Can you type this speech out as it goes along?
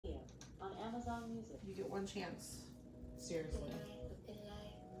You get one chance. Seriously.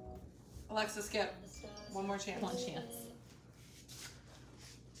 Alexa, skip. One more chance. One chance.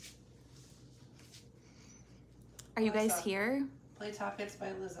 Are you guys here? Play Top Hits by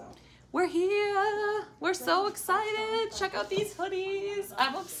Lizzo. We're here. We're so excited. Check out these hoodies.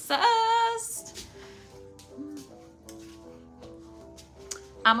 I'm obsessed.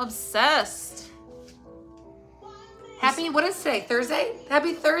 I'm obsessed. Happy, what is today? Thursday?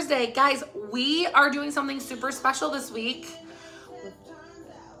 Happy Thursday. Guys, we are doing something super special this week.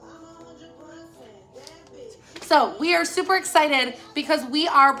 So we are super excited because we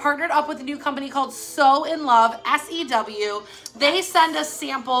are partnered up with a new company called Sew in Love, S-E-W. They send us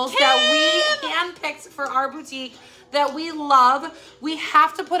samples that we handpicked for our boutique that we love. We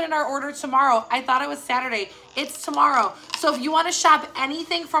have to put in our order tomorrow. I thought it was Saturday. It's tomorrow. So if you want to shop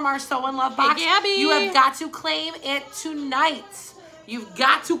anything from our Sew in Love box, you have got to claim it tonight. You've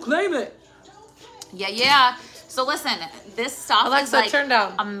got to claim it. Yeah. So listen, this stuff Alexa, is like turn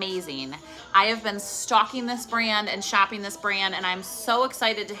down. Amazing. I have been stalking this brand and shopping this brand, and I'm so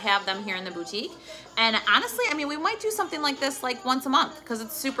excited to have them here in the boutique. And honestly, I mean, we might do something like this like once a month because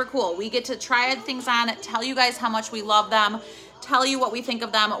it's super cool. We get to try things on, tell you guys how much we love them, tell you what we think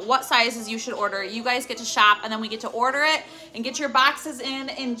of them, what sizes you should order. You guys get to shop, and then we get to order it and get your boxes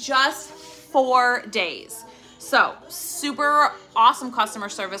in just 4 days. So super awesome customer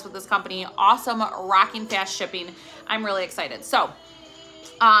service with this company, awesome rocking fast shipping. I'm really excited. So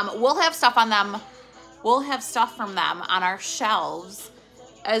we'll have stuff on them. We'll have stuff from them on our shelves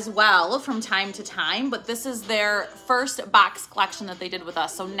as well from time to time, but this is their first box collection that they did with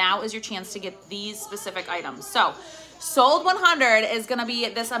us. So now is your chance to get these specific items. So Sold 100 is gonna be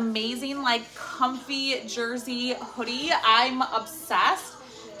this amazing like comfy jersey hoodie. I'm obsessed.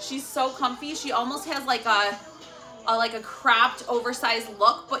 She's so comfy. She almost has like a cropped oversized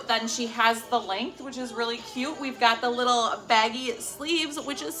look, but then she has the length, which is really cute. We've got the little baggy sleeves,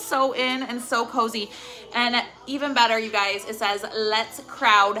 which is so in and so cozy. And even better, you guys, it says, "Let's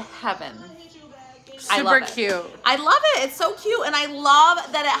crowd heaven." Super cute. I love it. It's so cute. And I love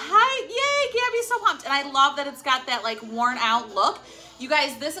that yay, Gabby's so pumped. And I love that it's got that like worn out look. You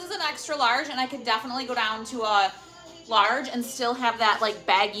guys, this is an extra large, and I could definitely go down to a large and still have that like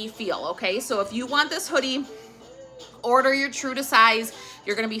baggy feel, okay? So if you want this hoodie, order your true to size.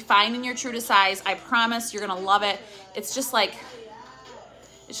 You're gonna be fine in your true to size. I promise you're gonna love it. It's just like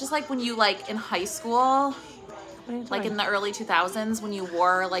when you like in high school, like in the early 2000s when you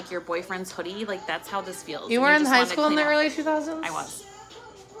wore like your boyfriend's hoodie, like that's how this feels. You were in high school in the early 2000s? I was.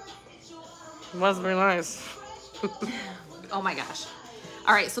 Must be nice. Oh my gosh.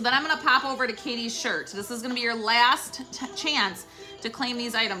 All right, so then I'm gonna pop over to Katie's shirt. This is gonna be your last chance to claim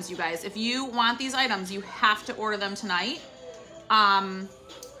these items, you guys. If you want these items, you have to order them tonight.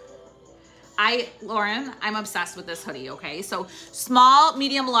 Lauren, I'm obsessed with this hoodie, okay? So small,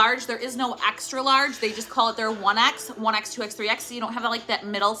 medium, large. There is no extra large. They just call it their 1X, 1X, 2X, 3X. So you don't have like that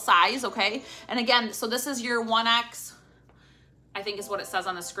middle size, okay? And again, so this is your 1X, I think is what it says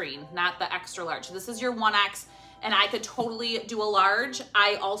on the screen, not the extra large. This is your 1X, and I could totally do a large.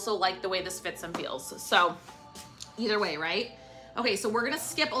 I also like the way this fits and feels. So either way, right? Okay, so we're gonna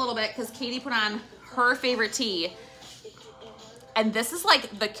skip a little bit because Katie put on her favorite tee. And this is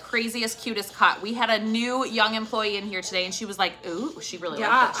like the craziest, cutest cut. We had a new young employee in here today, and she was like, ooh, she really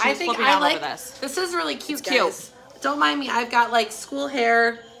liked it. She was flipping all over this. This is really cute, it's guys. Cute. Don't mind me. I've got like school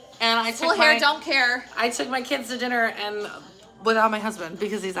hair, and don't care. I took my kids to dinner and without my husband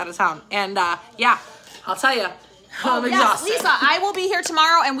because he's out of town. And yeah, I'll tell you, I'm exhausted. Lisa, I will be here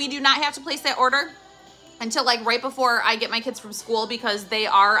tomorrow, and we do not have to place that order until like right before I get my kids from school because they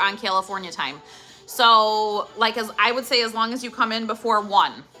are on California time. So like I would say as long as you come in before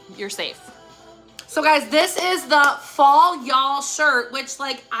 1, you're safe. So guys, this is the fall y'all shirt, which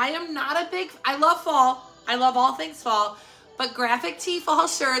like I love fall. I love all things fall, but graphic tee fall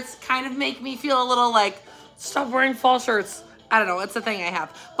shirts kind of make me feel a little like, stop wearing fall shirts. I don't know, it's a thing I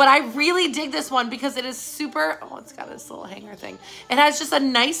have. But I really dig this one because it is super, it's got this little hanger thing. It has just a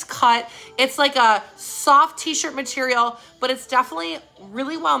nice cut. It's like a soft t-shirt material, but it's definitely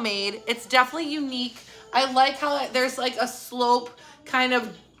really well made. It's definitely unique. I like how there's like a slope kind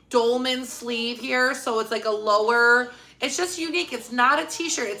of dolman sleeve here. So it's like a lower, it's just unique. It's not a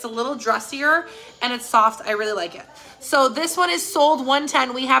t-shirt, it's a little dressier and it's soft. I really like it. So this one is sold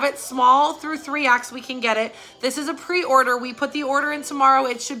 110. We have it small through 3X. We can get it. This is a pre-order. We put the order in tomorrow.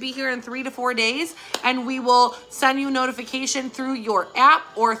 It should be here in 3 to 4 days, and we will send you notification through your app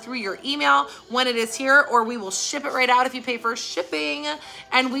or through your email when it is here, or we will ship it right out if you pay for shipping.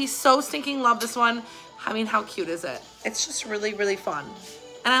 And we so stinking love this one. I mean, how cute is it? It's just really, really fun.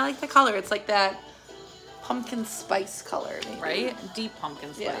 And I like the color. It's like that pumpkin spice color, maybe. Right? Deep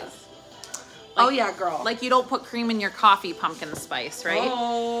pumpkin spice. Yeah. Like, oh yeah, girl. Like you don't put cream in your coffee pumpkin spice, right?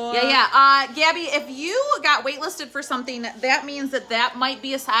 Oh. Yeah. Gabby, if you got waitlisted for something, that means that might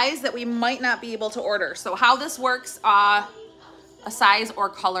be a size that we might not be able to order. So how this works, a size or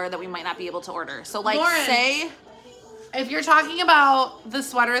color that we might not be able to order. So like Lauren, say, if you're talking about the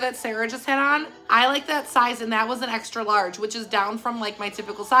sweater that Sarah just had on, I like that size, and that was an extra large, which is down from like my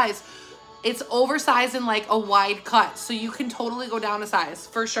typical size. It's oversized in like a wide cut, so you can totally go down a size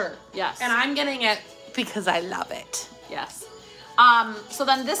for sure. Yes. And I'm getting it because I love it. Yes. So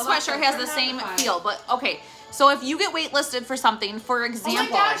then this sweatshirt has the same feel, but okay. So if you get waitlisted for something, for example. Oh my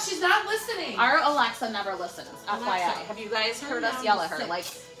gosh, she's not listening. Our Alexa never listens, FYI. Have you guys heard us yell at her? Like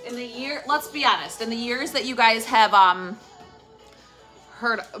in the year, let's be honest, in the years that you guys have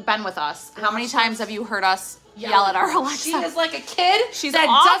been with us, how many times have you heard us yell at our Alexa? She is like a kid She's that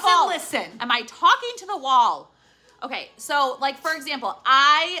awful. doesn't listen. Am I talking to the wall? Okay, so like for example,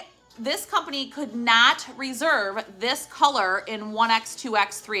 this company could not reserve this color in 1X,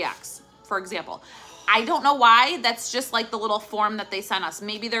 2X, 3X, for example. I don't know why. That's just like the little form that they sent us.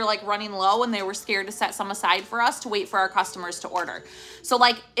 Maybe they're like running low and they were scared to set some aside for us to wait for our customers to order. So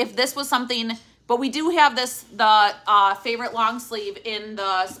like if this was something, but we do have the favorite long sleeve in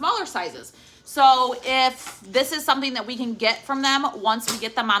the smaller sizes. So if this is something that we can get from them once we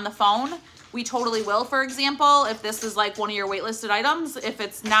get them on the phone, we totally will. For example, if this is like one of your waitlisted items, if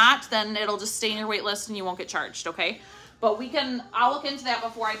it's not, then it'll just stay in your wait list and you won't get charged, okay? But I'll look into that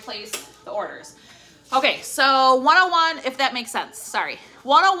before I place the orders. Okay, so 101, if that makes sense, sorry.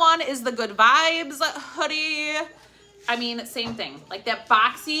 101 is the Good Vibes hoodie. I mean, same thing, like that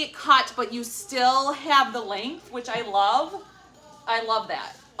boxy cut, but you still have the length, which I love. I love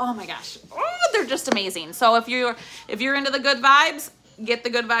that. Oh my gosh, they're just amazing. So if you're into the Good Vibes, get the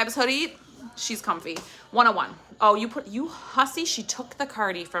Good Vibes hoodie. She's comfy. 101. Oh, you hussy, she took the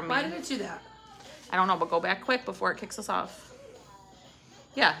cardie from me. Why did it do that? I don't know, but go back quick before it kicks us off.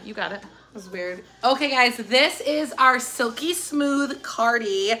 Yeah, you got it. That was weird. Okay, guys, this is our Silky Smooth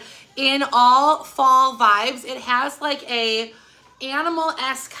cardie in all fall vibes. It has like a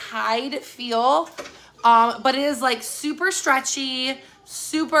animal-esque hide feel, but it is like super stretchy,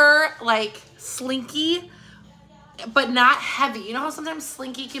 super like slinky, but not heavy. You know how sometimes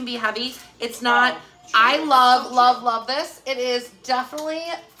slinky can be heavy? It's not. I love this. It is definitely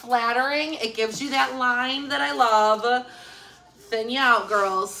flattering. It gives you that line that I love. Thin you out,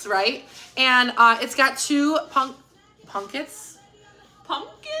 girls, right? And it's got two pockets.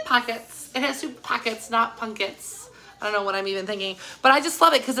 It has two pockets, not punkets. I don't know what I'm even thinking, but I just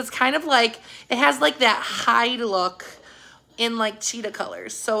love it because it's kind of like, it has like that hide look in like cheetah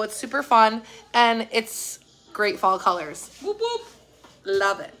colors. So it's super fun and it's great fall colors. Whoop, whoop.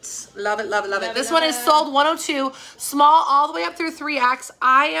 Love it. Love it, love it, love it. This one is sold 102, small all the way up through 3X.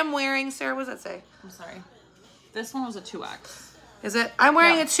 I am wearing, Sarah, what does that say? I'm sorry. This one was a 2X. Is it? I'm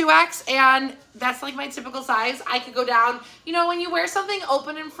wearing a 2X and that's like my typical size. I could go down. You know, when you wear something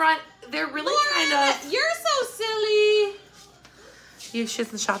open in front, they're really kind of... You're so silly. She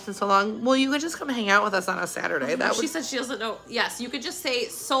hasn't shopped in so long. Well, you could just come hang out with us on a Saturday. She said she doesn't know. Yes, you could just say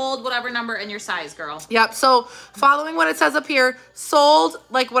sold whatever number and your size, girl. Yep. So following what it says up here, sold,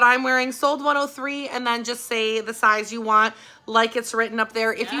 like what I'm wearing, sold 103, and then just say the size you want like it's written up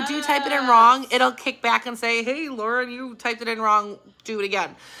there. If you do type it in wrong, it'll kick back and say, hey, Lauren, you typed it in wrong. Do it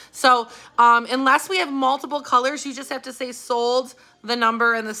again. So unless we have multiple colors, you just have to say sold, the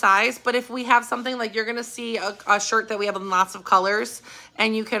number and the size. But if we have something like, you're gonna see a shirt that we have in lots of colors,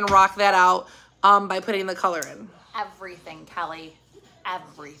 and you can rock that out by putting the color in. Everything, Kelly.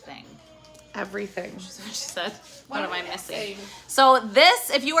 Everything. Everything. She said. What am I missing? Saying? So this,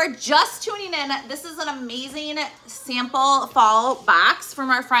 if you are just tuning in, this is an amazing sample fall box from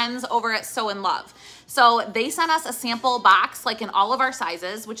our friends over at So In Love. So they sent us a sample box like in all of our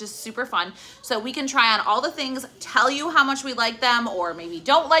sizes, which is super fun. So we can try on all the things, tell you how much we like them or maybe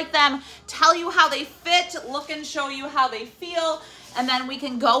don't like them, tell you how they fit, look and show you how they feel, and then we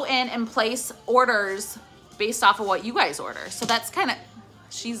can go in and place orders based off of what you guys order. So that's kind of,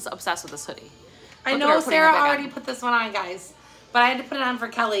 she's obsessed with this hoodie. I know Sarah already put this one on, guys, but I had to put it on for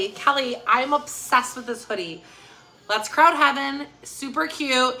Kelly. Kelly, I'm obsessed with this hoodie. Let's Crowd Heaven, super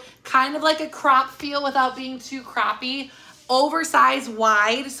cute, kind of like a crop feel without being too croppy, oversized,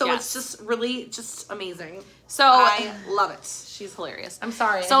 wide, so it's just really just amazing. So I love it. She's hilarious. I'm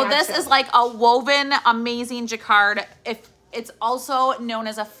sorry. So this is like a woven, amazing jacquard. If it's also known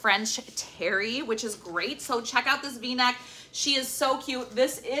as a French terry, which is great. So check out this V-neck. She is so cute.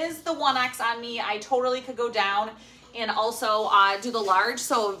 This is the 1X on me. I totally could go down and also do the large.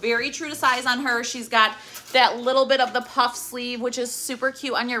 So very true to size on her. She's got that little bit of the puff sleeve, which is super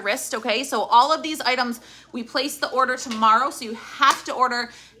cute on your wrist, okay? So all of these items, we place the order tomorrow, so you have to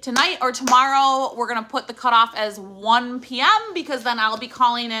order tonight or tomorrow. We're gonna put the cutoff as 1 p.m. because then I'll be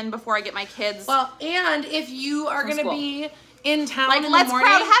calling in before I get my kids. Well, and if you are gonna be in town like, in let's the morning,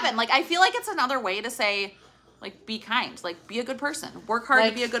 crowd heaven. Like, I feel like it's another way to say, like, be kind, like, be a good person, work hard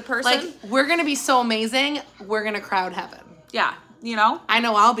to be a good person. Like, we're gonna be so amazing, we're gonna crowd heaven. Yeah, you know? I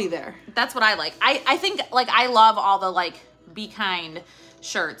know I'll be there. That's what I like. I think, like, I love all the, like, be kind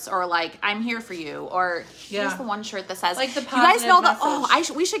shirts, or like, I'm here for you, or here's the one shirt that says, like, the you guys know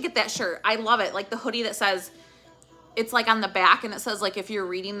the, we should get that shirt. I love it. Like the hoodie that says, it's like on the back and it says, like, if you're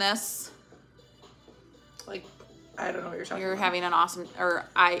reading this, like, I don't know what you're talking about. You're having an awesome, or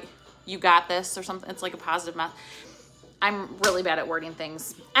you got this, or something. It's like a positive message. I'm really bad at wording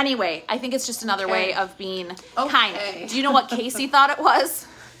things. Anyway, I think it's just another way of being kind. Do you know what Casey thought it was?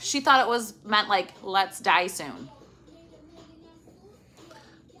 She thought it was meant like, let's die soon.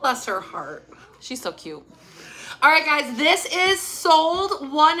 Bless her heart. She's so cute. All right, guys, this is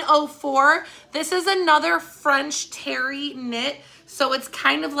sold 104. This is another French terry knit. So it's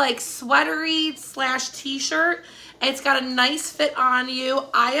kind of like sweatery / t-shirt. It's got a nice fit on you.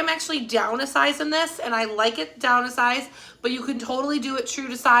 I am actually down a size in this, and I like it down a size, but you can totally do it true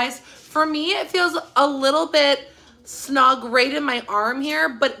to size. For me, it feels a little bit snug right in my arm here,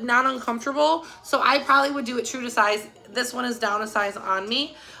 but not uncomfortable. So I probably would do it true to size. This one is down a size on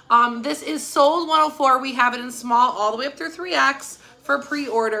me. This is sold 104. We have it in small all the way up through 3X for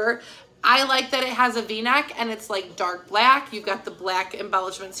pre-order. I like that it has a V-neck and it's like dark black. You've got the black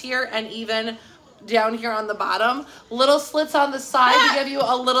embellishments here, and even down here on the bottom, little slits on the side to give you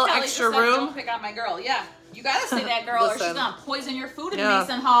a little Kelly extra just said, room. Don't pick on my girl. Yeah, you gotta say that, girl, or she's gonna poison your food in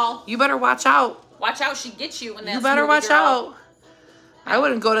Mason Hall. You better watch out. Watch out, she gets you when that's You better watch girl. out. I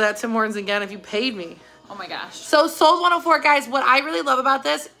wouldn't go to that Tim Hortons again if you paid me. Oh my gosh. So sold 104, guys. What I really love about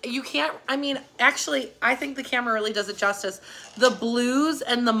this, you can't, I mean, actually, I think the camera really does it justice. The blues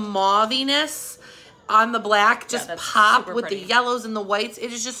and the mauviness on the black just pop with the yellows and the whites.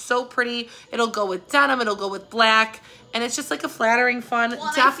 It is just so pretty. It'll go with denim. It'll go with black. And it's just like a flattering, fun,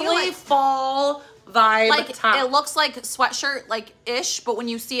 definitely fall vibe like top. It looks like sweatshirt like ish, but when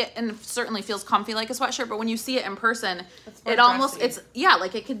you see it, and it certainly feels comfy like a sweatshirt, but when you see it in person, it almost dressy. It's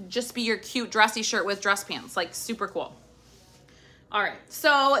like it could just be your cute dressy shirt with dress pants. Like, super cool. All right,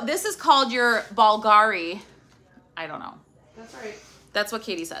 so this is called your Bulgari. I don't know. That's right. That's what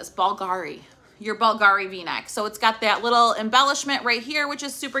Katie says. Bulgari. Your Bulgari V-neck. So it's got that little embellishment right here, which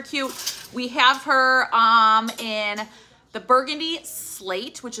is super cute. We have her in the burgundy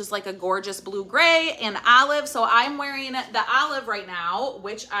slate, which is like a gorgeous blue gray, and olive. So I'm wearing the olive right now,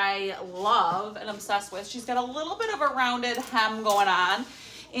 which I love and obsessed with. She's got a little bit of a rounded hem going on,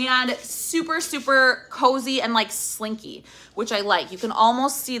 and super, super cozy and like slinky, which I like. You can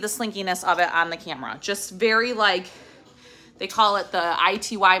almost see the slinkiness of it on the camera. Just very like, they call it the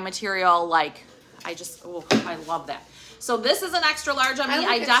ITY material. Like, I love that. So this is an extra large on me.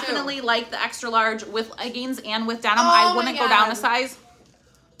 I definitely like the extra large with leggings and with denim. I wouldn't go down a size.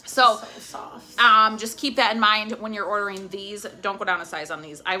 So soft. Just keep that in mind when you're ordering these. Don't go down a size on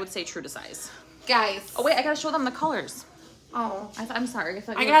these. I would say true to size. Guys. Oh wait, I gotta show them the colors. Oh. I'm sorry.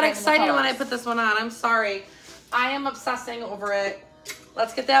 I got excited when I put this one on. I'm sorry. I am obsessing over it.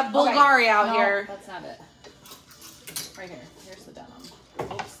 Let's get that Bulgari out here. That's not it. Right here. Here's the denim.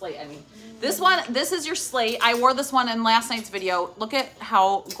 Oh, slate, I mean. This is your slate. I wore this one in last night's video. Look at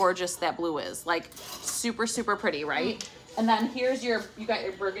how gorgeous that blue is. Like, super, super pretty, right? And then here's you got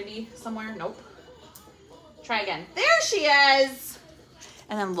your burgundy somewhere? Nope. Try again. There she is.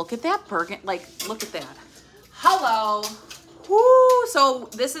 And then look at that burgundy, like, look at that. Hello. Woo! So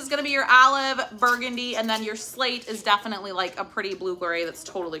this is gonna be your olive, burgundy, and then your slate is definitely like a pretty blue gray that's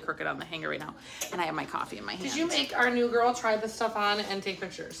totally crooked on the hanger right now. And I have my coffee in my hand. Did you make our new girl try this stuff on and take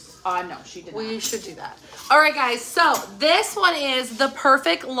pictures? No, she did not. We should do that. All right, guys. So this one is the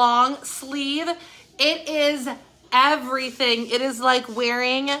perfect long sleeve. It is everything. It is like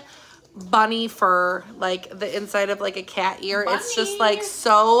wearing bunny fur, like the inside of like a cat ear. Bunny. It's just like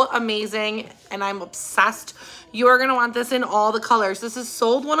so amazing, and I'm obsessed. You are gonna want this in all the colors. This is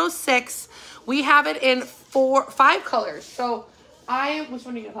sold 106. We have it in 5 colors. So which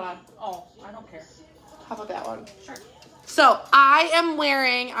one do you gonna put on? Oh, I don't care. How about that one? Sure. So I am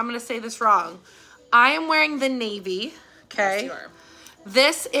wearing, I'm gonna say this wrong. I am wearing the navy, okay? Yes, you are.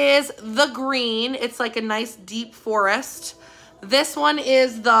 This is the green. It's like a nice deep forest. This one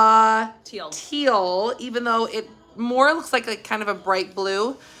is the teal, even though it more looks like a kind of a bright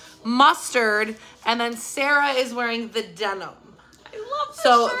blue. mustard, and then Sarah is wearing the denim. I love this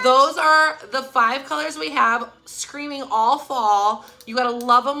So shirt. those are the 5 colors we have, screaming all fall. You gotta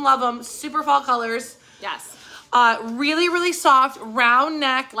love them, super fall colors. Yes. Really, really soft, round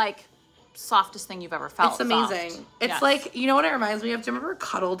neck. Like, softest thing you've ever felt. It's amazing. Soft. It's Yes. like, you know what it reminds me of? Do you remember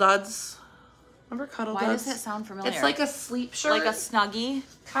Cuddle Duds? Remember Cuddle Why Duds? does it sound familiar? It's like a sleep shirt. Like a Snuggie?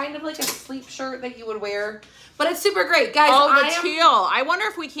 Kind of like a sleep shirt that you would wear. But it's super great. Guys, Oh, the teal. I wonder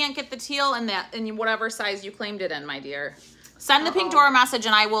if we can't get the teal in whatever size you claimed it in, my dear. Send the pink door a message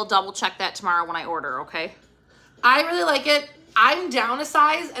and I will double check that tomorrow when I order, okay? I really like it. I'm down a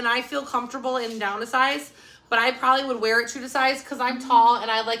size and I feel comfortable in down a size, but I probably would wear it true to size because I'm tall and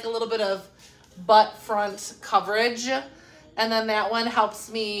I like a little bit of butt front coverage. And then that one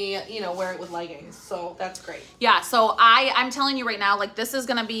helps me, you know, wear it with leggings. So that's great. Yeah, so I'm telling you right now, like, this is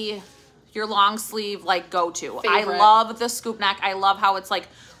gonna be your long sleeve, like, go-to. I Favorite. love the scoop neck. I love how it's, like,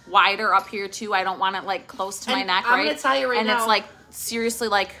 wider up here, too. I don't want it, like, close to my And neck, I'm right? gonna tell you right and now- it's, like, seriously,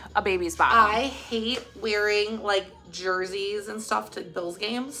 like, a baby's bottom. I hate wearing like jerseys and stuff to Bills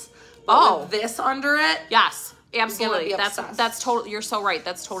games. But Oh. with this under it, Yes, absolutely. be That's obsessed. totally, you're so right.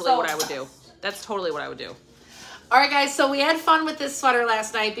 That's totally So what I would do. That's totally what I would do. all right, guys. So we had fun with this sweater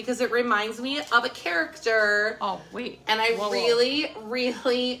last night because it reminds me of a character, Oh, wait. and I Whoa, whoa. really,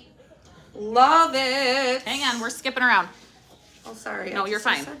 really love it. Hang on, we're skipping around. Oh, sorry. No, you're I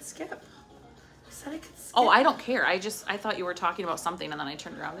fine. said skip. I said I could skip. Oh, I don't care. I thought you were talking about something and then I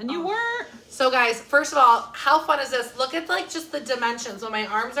turned around and you weren't. So, guys, first of all, how fun is this? Look at like just the dimensions when my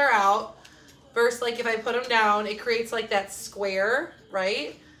arms are out versus like if I put them down, it creates like that square,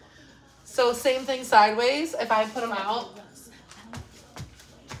 right? So same thing sideways. If I put them out,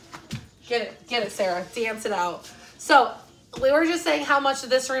 get it, Sarah. Dance it out. So we were just saying how much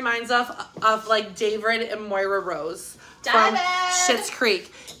this reminds us of like David and Moira Rose from David! Schitt's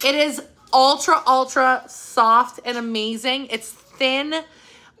Creek. It is ultra soft and amazing. It's thin,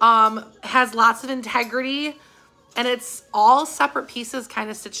 has lots of integrity, and it's all separate pieces kind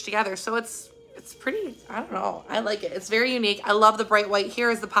of stitched together. So it's pretty, I don't know. I like it. It's very unique. I love the bright white. Here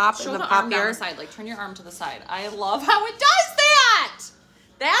is the pop Show and the the pop arm down here. the side. Like, turn your arm to the side. I love how it does that.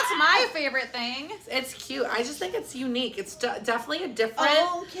 That's my favorite thing. It's cute. I just think it's unique. It's definitely a different.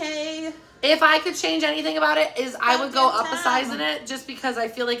 Okay. If I could change anything about it is I would go Fucking up a size time. in it just because I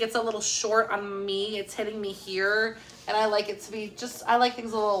feel like it's a little short on me. It's hitting me here. And I like it to be just, I like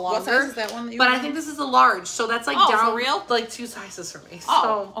things a little longer. What size is that one that you But I want? think this is a large. So that's like Oh, down for real? like 2 sizes for me.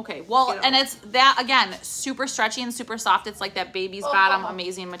 Oh, So, okay. Well, you know. and it's that, again, super stretchy and super soft. It's like that baby's bottom,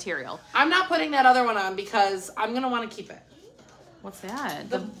 amazing material. I'm not putting that other one on because I'm going to want to keep it. What's that?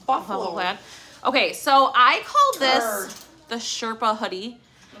 The buffalo. plaid. Okay, so I call this Grr. the Sherpa hoodie.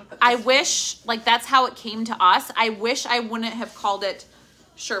 I wish, like, that's how it came to us. I wish I wouldn't have called it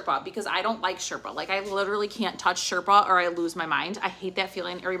Sherpa because I don't like Sherpa. Like, I literally can't touch Sherpa or I lose my mind. I hate that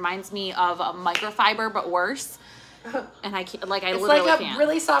feeling. It reminds me of a microfiber, but worse. And I can't, like, I It's literally like a can't.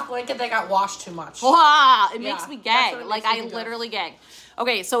 really soft blanket that got washed too much. Wow, it makes Yeah, me that's gag. what it Like, makes me I think of. literally gag.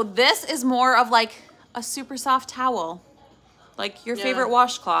 Okay, so this is more of like a super soft towel. Like your Yeah. favorite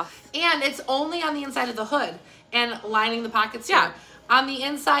washcloth. And it's only on the inside of the hood and lining the pockets Yeah. here. On the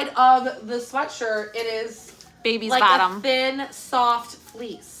inside of the sweatshirt, it is Baby's like bottom. a thin, soft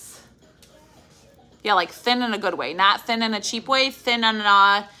fleece. Yeah, like thin in a good way. Not thin in a cheap way. Thin in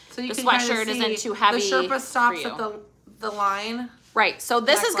So you the can kind of sweatshirt see isn't too heavy. The Sherpa stops for you. at the line. Right. So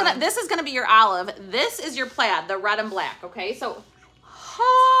this Neckline. is gonna be your olive. This is your plaid, the red and black. Okay. So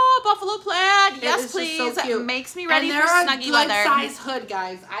oh, buffalo plaid. It Yes, is just please. so cute. Makes me ready and for they're snuggy a good weather. size hood,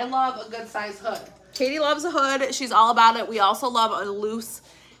 guys. I love a good size hood. Katie loves a hood. She's all about it. We also love a loose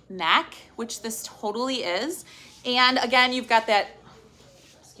neck, which this totally is. And again, you've got that,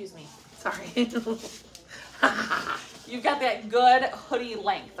 excuse me, Sorry. you've got that good hoodie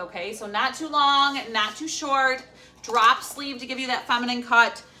length, okay? So not too long, not too short, drop sleeve to give you that feminine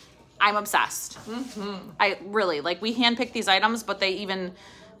cut. I'm obsessed. I really, like, we handpicked these items, but they even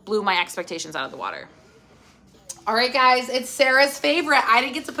blew my expectations out of the water. All right, guys, it's Sarah's favorite. I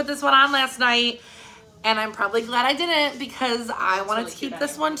didn't get to put this one on last night, and I'm probably glad I didn't because I wanted really to keep cute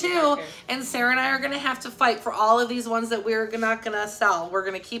this on one you. too. Here. And Sarah and I are gonna have to fight for all of these ones that we're not gonna sell. We're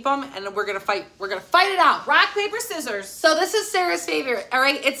gonna keep them, and we're gonna fight. We're gonna fight it out. Rock, paper, scissors. So this is Sarah's favorite. All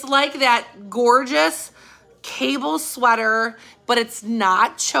right, it's like that gorgeous cable sweater, but it's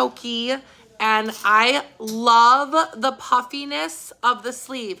not choky. And I love the puffiness of the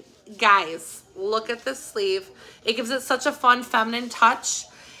sleeve. Guys, look at this sleeve. It gives it such a fun feminine touch.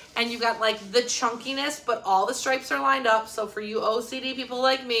 And you've got like the chunkiness, but all the stripes are lined up. So for you OCD people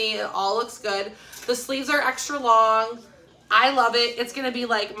like me, it all looks good. The sleeves are extra long. I love it. It's going to be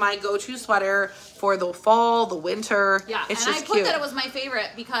like my go-to sweater for the fall, the winter. Yeah, it's and just I put cute. that it was my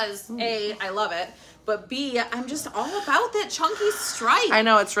favorite because A, I love it, but B, I'm just all about that chunky stripe. I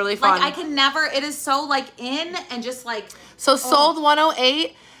know, it's really fun. Like I can never, it is so like in and just like. So sold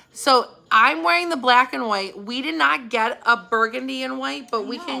 108. So I'm wearing the black and white. We did not get a burgundy and white, but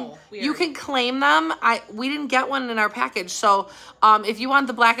you can claim them. We didn't get one in our package. So if you want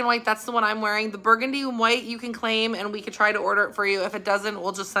the black and white, that's the one I'm wearing. The burgundy and white you can claim, and we could try to order it for you. If it doesn't,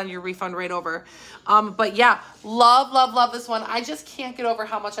 we'll just send your refund right over. But yeah, love this one. I just can't get over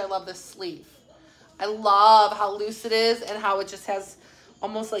how much I love this sleeve. I love how loose it is and how it just has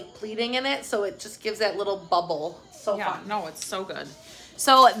almost like pleating in it. So it just gives that little bubble. So fun. No, it's so good.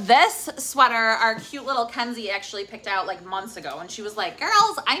 So this sweater, our cute little Kenzie actually picked out like months ago, and she was like,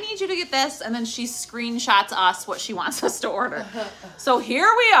 girls, I need you to get this. And then she screenshots us what she wants us to order. So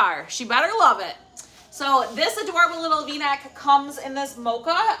here we are. She better love it. So this adorable little V-neck comes in this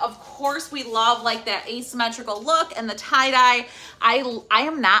mocha. Of course, we love like that asymmetrical look and the tie-dye. I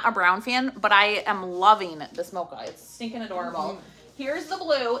am not a brown fan, but I am loving this mocha. It's stinking adorable. Here's the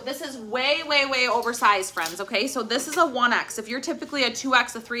blue. This is way oversized, friends, okay? So this is a 1X. If you're typically a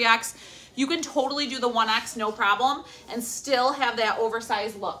 2X, a 3X, you can totally do the 1X, no problem, and still have that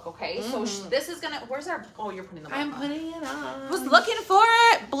oversized look, okay? So this is gonna, where's our, oh, you're putting the black I'm on. putting it on. Was looking for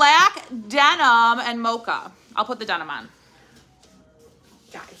it. Black denim and mocha. I'll put the denim on.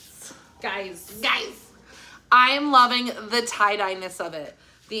 Guys. I am loving the tie-dye-ness of it.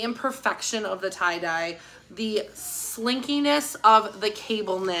 The imperfection of the tie-dye. The slinkiness of the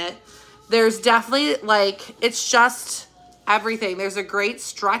cable knit. There's definitely like, it's just everything. There's a great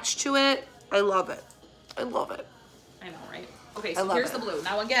stretch to it. I love it. I know, right? Okay, so here's the blue.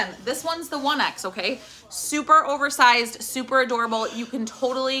 Now again, this one's the 1X, okay? Super oversized, super adorable. You can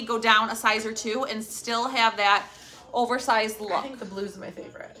totally go down a size or two and still have that oversized look. I think the blue's my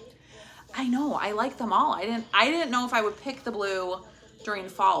favorite. I know, I like them all. I didn't know if I would pick the blue during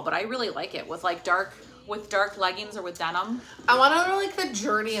fall, but I really like it with like dark leggings or with denim. I want to know like the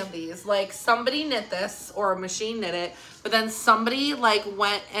journey of these. Like somebody knit this or a machine knit it, but then somebody like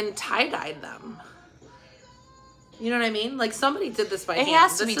went and tie-dyed them. You know what I mean? Like somebody did this by hand. It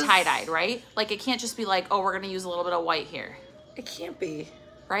has to be tie-dyed, right? Like it can't just be like, oh, we're going to use a little bit of white here. It can't be.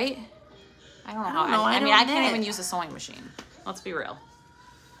 Right? I don't know. I mean, I can't even use a sewing machine. Let's be real.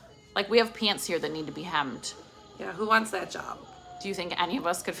 Like we have pants here that need to be hemmed. Yeah, who wants that job? Do you think any of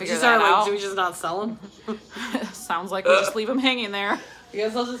us could figure that out? Do we just not sell them? Sounds like we just leave them hanging there. I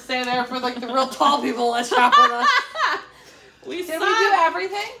guess I'll just stay there for like the real tall people that shop with us. Did we do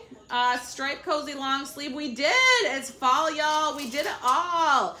everything? Stripe cozy long sleeve. We did. It's fall, y'all. We did it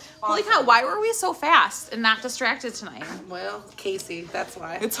all. Awesome. Holy cow, why were we so fast and not distracted tonight? Well, Casey, that's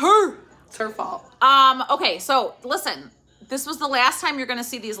why. It's her. It's her fault. Okay, so listen. This was the last time you're going to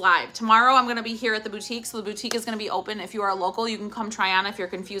see these live. Tomorrow I'm going to be here at the boutique, so the boutique is going to be open. If you are local, you can come try on if you're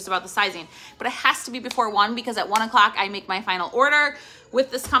confused about the sizing. But it has to be before 1 because at 1 o'clock I make my final order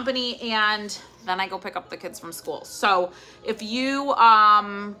with this company and then I go pick up the kids from school. So if you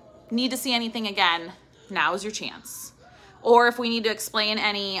need to see anything again, now is your chance. Or if we need to explain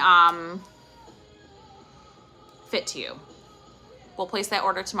any fit to you, we'll place that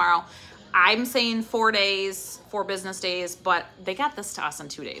order tomorrow. I'm saying 4 days, 4 business days, but they got this to us in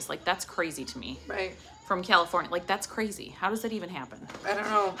 2 days. Like, that's crazy to me. Right. From California. Like, that's crazy. How does that even happen? I don't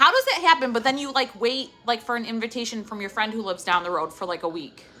know. How does it happen, but then you, like, wait, like, for an invitation from your friend who lives down the road for, like, a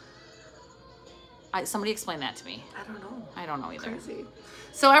week? Somebody explain that to me. I don't know. I don't know either. Crazy.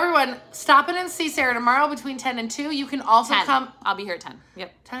 So everyone, stop in and see Sarah tomorrow between 10 and 2. You can also 10. come. I'll be here at 10.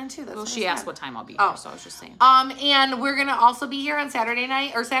 Yep. 10 and 2. That's well, what she I asked said. what time I'll be here, so I was just saying. And we're gonna also be here on Saturday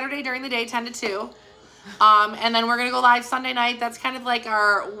night or Saturday during the day, 10 to 2. And then we're gonna go live Sunday night. That's kind of like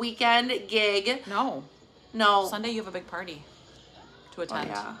our weekend gig. No. Sunday you have a big party to attend.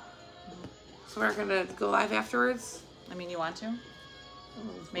 Oh, yeah. So we're gonna go live afterwards. I mean, you want to?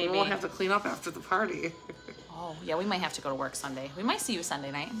 Maybe we won't have to clean up after the party. Oh, yeah, we might have to go to work Sunday. We might see you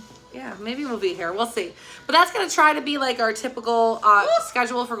Sunday night. Yeah, maybe we'll be here. We'll see. But that's going to try to be like our typical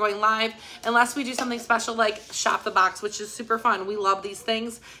schedule for going live, unless we do something special like Shop the Box, which is super fun. We love these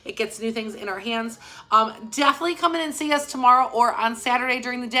things. It gets new things in our hands. Definitely come in and see us tomorrow or on Saturday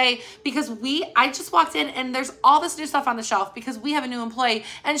during the day because I just walked in and there's all this new stuff on the shelf because we have a new employee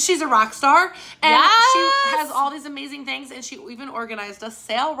and she's a rock star. And she has all these amazing things and she even organized a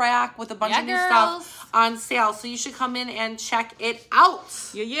sale rack with a bunch of new stuff on sale. So you should come in and check it out.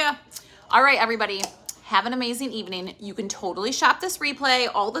 Yeah. All right, everybody. Have an amazing evening. You can totally shop this replay,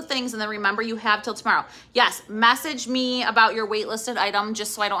 all the things, and then remember you have till tomorrow. Yes, message me about your waitlisted item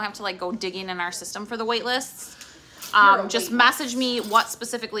just so I don't have to like go digging in our system for the wait lists. Just message me what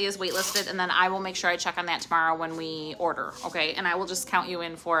specifically is waitlisted, and then I will make sure I check on that tomorrow when we order, okay? And I will just count you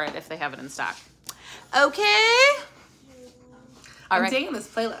in for it if they have it in stock. Okay? I'm digging this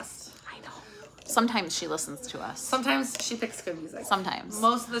playlist. I know. Sometimes she listens to us. Sometimes she picks good music. Sometimes.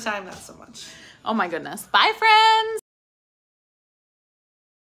 Most of the time, not so much. Oh my goodness. Bye, friends.